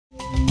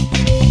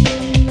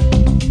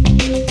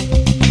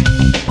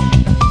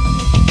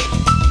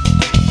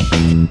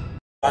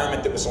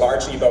was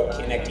largely about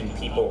connecting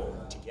people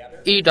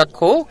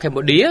edotco កម្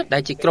ពុជាដែ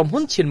លជាក្រុមហ៊ុ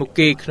នឈានមុខ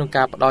គេក្នុង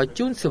ការផ្ដល់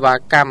ជូនសេវា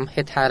កម្ម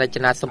ហេដ្ឋារច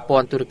នាសម្ព័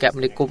ន្ធទូរគម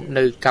នាគមន៍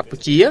នៅកម្ពុ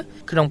ជា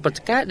ក្នុងព្រឹត្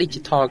តិការណ៍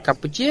Digital ក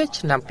ម្ពុជា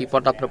ឆ្នាំ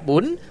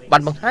 2019 បា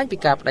នបង្ហាញពី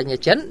ការបដិញ្ញា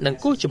ចិត្តនិង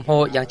គោលជំហ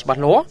រយ៉ាងច្បា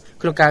ស់លាស់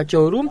ក្នុងការចូ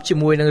លរួមជា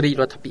មួយនឹងរាជ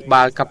រដ្ឋាភិ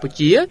បាលកម្ពុ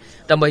ជា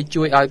ដើម្បី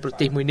ជួយឲ្យប្រ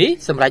ទេសមួយនេះ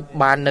សម្រេច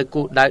បាននូវ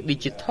គោលដៅ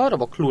Digital រ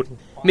បស់ខ្លួន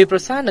មានប្រ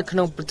សាសន៍នៅក្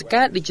នុងព្រឹត្តិ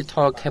ការណ៍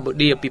Digital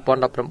Cambodia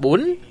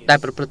 2019 ដែល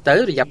ប្រព្រឹត្តទៅ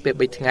រយៈពេល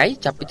3ថ្ងៃ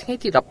ចាប់ពីថ្ងៃ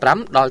ទី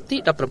15ដល់ទី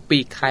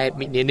17ខែ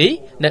មីនានេះ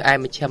នៅឯ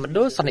មជ្ឈមណ្ឌ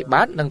លសន្និ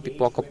បាតនិងពិ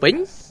ព័រណ៍កពេញ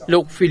លោ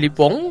ក Philip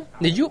Wong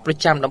នាយកប្រ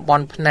ចាំតំប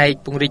ន់ផ្នែក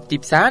ពង្រីកទី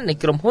ផ្សារនៃ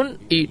ក្រុមហ៊ុន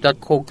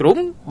edotco Group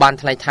បាន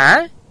ថ្លែងថា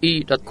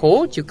edotco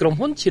ជាក្រុម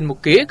ហ៊ុនឈានមុខ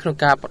គេក្នុង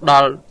ការផ្ដ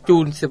ល់ជូ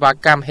នសេវា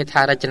កម្មហេដ្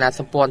ឋារចនា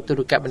សម្ព័ន្ធទូ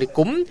រគមនាគ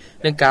មន៍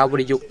និងការវិ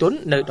និយោគទុន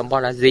នៅតំប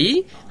ន់អាស៊ី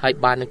ហើយ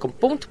បាននឹងកំ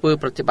ពុងធ្វើ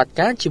ប្រតិបត្តិ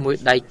ការជាមួយ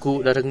ដៃគូ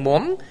ដ៏រឹង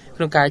មាំ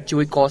ក្នុងការជួ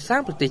យកសា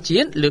ងប្រទេសជា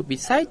តិលើវិ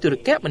ស័យទូរ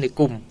គមនា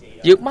គមន៍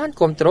យើងបាន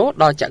គ្រប់គ្រង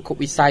ដល់ចក្ខុ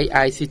វិស័យ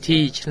ICT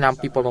ឆ្នាំ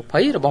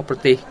2020របស់ប្រ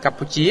ទេសកម្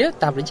ពុជា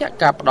តាមរយៈ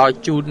ការផ្ដល់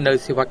ជូននូវ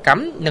សេវាកម្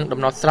មនិងដំ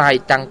ណោះស្រាយ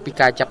តាំងពី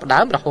ការចាប់ផ្ដើ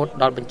មរហូត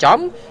ដល់បញ្ច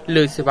ប់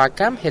លើសេវា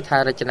កម្មហេដ្ឋា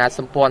រចនាស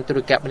ម្ព័ន្ធទូរ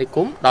គមនាគ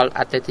មន៍ដល់អ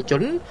តិថិជ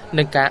ន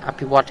និងការអ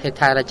ភិវឌ្ឍហេដ្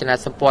ឋារចនា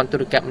សម្ព័ន្ធទូ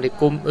រគមនា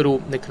គមន៍រួម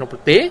នៅក្នុងប្រ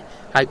ទេស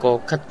ហើយក៏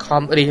ខិត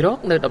ខំរិះរក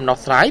នៅដំណោះ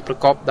ស្រាយប្រ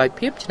កបដោយ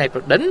ភាពច្នៃប្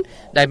រឌិត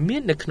ដែលមា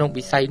ននៅក្នុង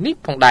វិស័យនេះ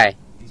ផងដែរ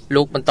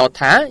លោកបន្ត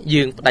ថា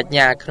យើងបដិញ្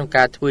ញាក្នុង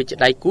ការធ្វើជា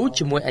ដៃគូ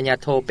ជាមួយអាជ្ញា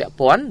ធរពាក់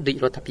ព័ន្ធរាជ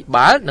រដ្ឋាភិ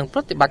បាលនិងប្រ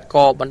តិបត្តិ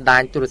ការបណ្ដា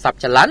ញទូរស័ព្ទ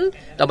ចល័ត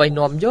ដើម្បី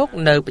នាំយក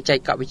នៅបច្ចេ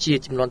កវិទ្យា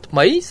ចំនួនថ្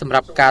មីសម្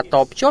រាប់ការត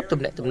ភ្ជាប់ទំ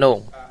នាក់ទំនង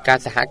ការ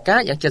សហកា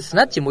រយ៉ាងជិតស្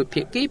និទ្ធជាមួយ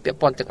ភាគីពាក់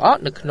ព័ន្ធទាំងអស់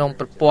នៅក្នុង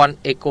ប្រព័ន្ធ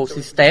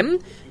Ecosystem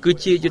គឺ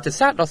ជាយុទ្ធ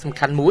សាស្ត្រដ៏សំ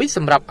ខាន់មួយស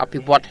ម្រាប់អភិ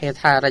វឌ្ឍហេ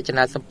ដ្ឋារច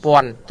នាសម្ព័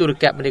ន្ធទូរ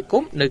គមនាគ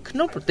មន៍នៅក្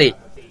នុងប្រទេស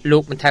លោ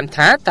កបន្ថែម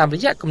ថាតាមរ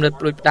យៈគំនិត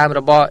ផ្ដួចផ្ដើម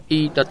របស់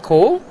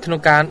edotco ក្នុង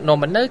ការនាំ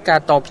មកនូវការ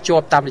តភ្ជា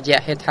ប់តាមរយៈ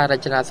ហេដ្ឋារ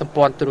ចនាសម្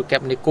ព័ន្ធទូរគ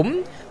មនាគមន៍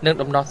និង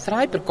ដំណោះស្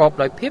រាយប្រកប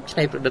ដោយភាពច្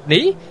នៃប្រឌិត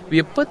នេះ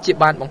វាពិតជា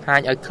បានបង្ហាញ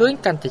ឲ្យឃើញ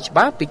កាន់តែច្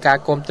បាស់ពីការ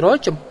គាំទ្រ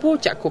ចំពោះ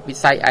ចក្ខុវិ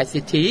ស័យ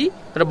ICT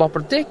របស់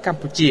ប្រទេសក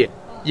ម្ពុជា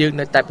យើង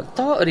នៅតែបន្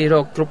តរិះរ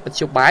កគ្រប់មធ្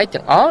យោបាយ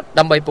ទាំងអស់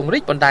ដើម្បីពង្រី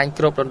កបណ្ដាញ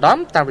គ្របដណ្ដ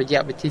ប់តាមរយៈ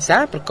វិធីសា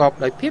ស្ត្រប្រកប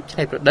ដោយភាពច្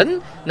នៃប្រឌិត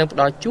និងផ្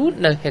ដល់ជូន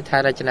នូវហេដ្ឋា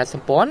រចនាស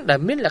ម្ព័ន្ធដែល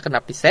មានលក្ខ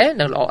ណៈពិសេស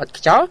និងល្អឥត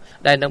ខ្ចោះ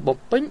ដែលនឹងបំ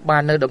ពេញបា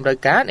ននូវតម្រូវ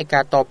ការនៃកា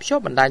រតភ្ជា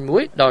ប់បណ្ដាញមួ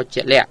យដ៏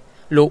ជាក់លាក់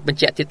លោកបញ្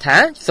ជាក់ទៀតថា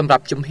សម្រា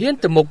ប់ជំហាន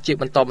ទៅមុខជា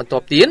បន្តបន្ទា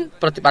ប់ទៀត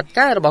ប្រតិបត្តិ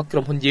ការរបស់ក្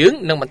រុមហ៊ុនយើង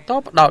នឹងបន្ត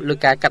ផ្ដោតលើ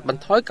ការកាត់ប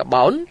ន្ថយកា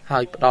បូនហើ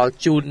យផ្ដល់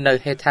ជូននៅ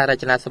ហេដ្ឋារ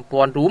ចនាសម្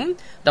ព័ន្ធរួម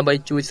ដើម្បី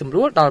ជួយសម្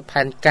រួលដល់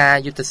ផែនការ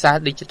យុទ្ធសាស្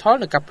ត្រ Digital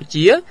នៅកម្ពុ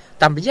ជា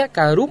តាមរយៈ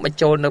ការរួមបញ្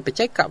ចូលនៅបច្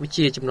ចេកវិទ្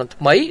យាចំនួន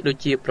ថ្មីដូច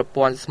ជាប្រ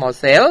ព័ន្ធ Small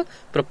Cell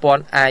ប្រព័ន្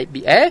ធ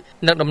IBS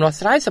និងដំណោះ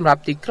ស្រាយសម្រា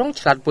ប់ទីក្រុង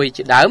ឆ្លាតវៃ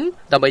ជាដើម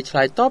ដើម្បីឆ្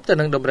លើយតបទៅ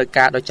នឹងតម្រូវ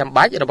ការដ៏ចាំ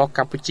បាច់របស់ក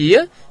ម្ពុជា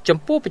ចំ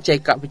ពោះបច្ចេ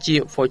កវិទ្យា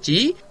 4G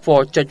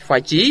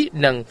 4.5G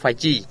និង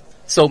 5G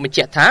សូមបញ្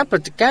ជាក់ថាព្រឹ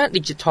ត្តិការណ៍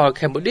Digital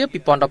Cambodia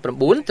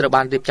 2019 ត្រូវ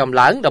បានរៀបចំ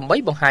ឡើងដើម្បី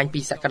បង្ហាញពី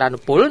សក្តានុ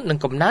ពលនិង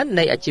កំណើន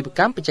នៃអាជីវក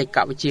ម្មបច្ចេក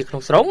វិទ្យាក្នុ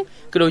ងស្រុក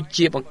ក៏ដូច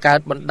ជាបង្កើត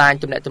បណ្ដាញ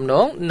ទំនាក់ទំន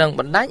ងនិង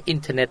បណ្ដាញអ៊ីន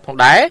ធឺណិតផង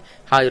ដែរ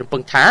ហើយរំពឹ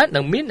ងថានឹ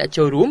ងមានអ្នក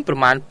ចូលរួមប្រ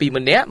មាណ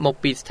 20,000 នាក់មក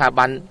ពីស្ថា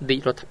ប័នរាជ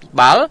រដ្ឋាភិ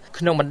បាល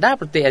ក្នុងបណ្ដា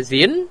ប្រទេសអា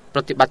ស៊ានប្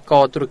រតិបត្តិកា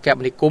រទូរគ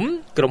មនាគមន៍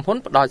ក្រុមហ៊ុន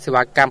ផ្ដល់សេ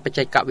វាកម្មបច្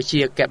ចេកវិទ្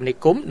យាគមនា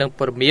គមន៍និង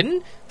ព័ត៌មាន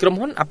ក្រុម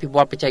ហ៊ុនអភិវ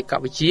ឌ្ឍបច្ចេក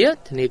វិទ្យា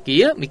ធនាគា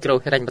រមីក្រូ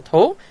ហិរញ្ញវត្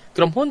ថុ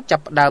ក្រុមហ៊ុនចា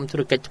ប់ផ្ដើមធុ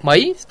រកិច្ចថ្មី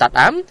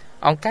Start-up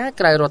អង្គការ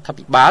ក្រៅរដ្ឋា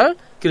ភិបាល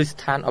គ្រឹះស្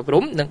ថានអប់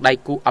រំនិងដៃ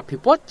គូអភិ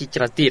វឌ្ឍជា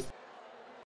ច្រើនទៀត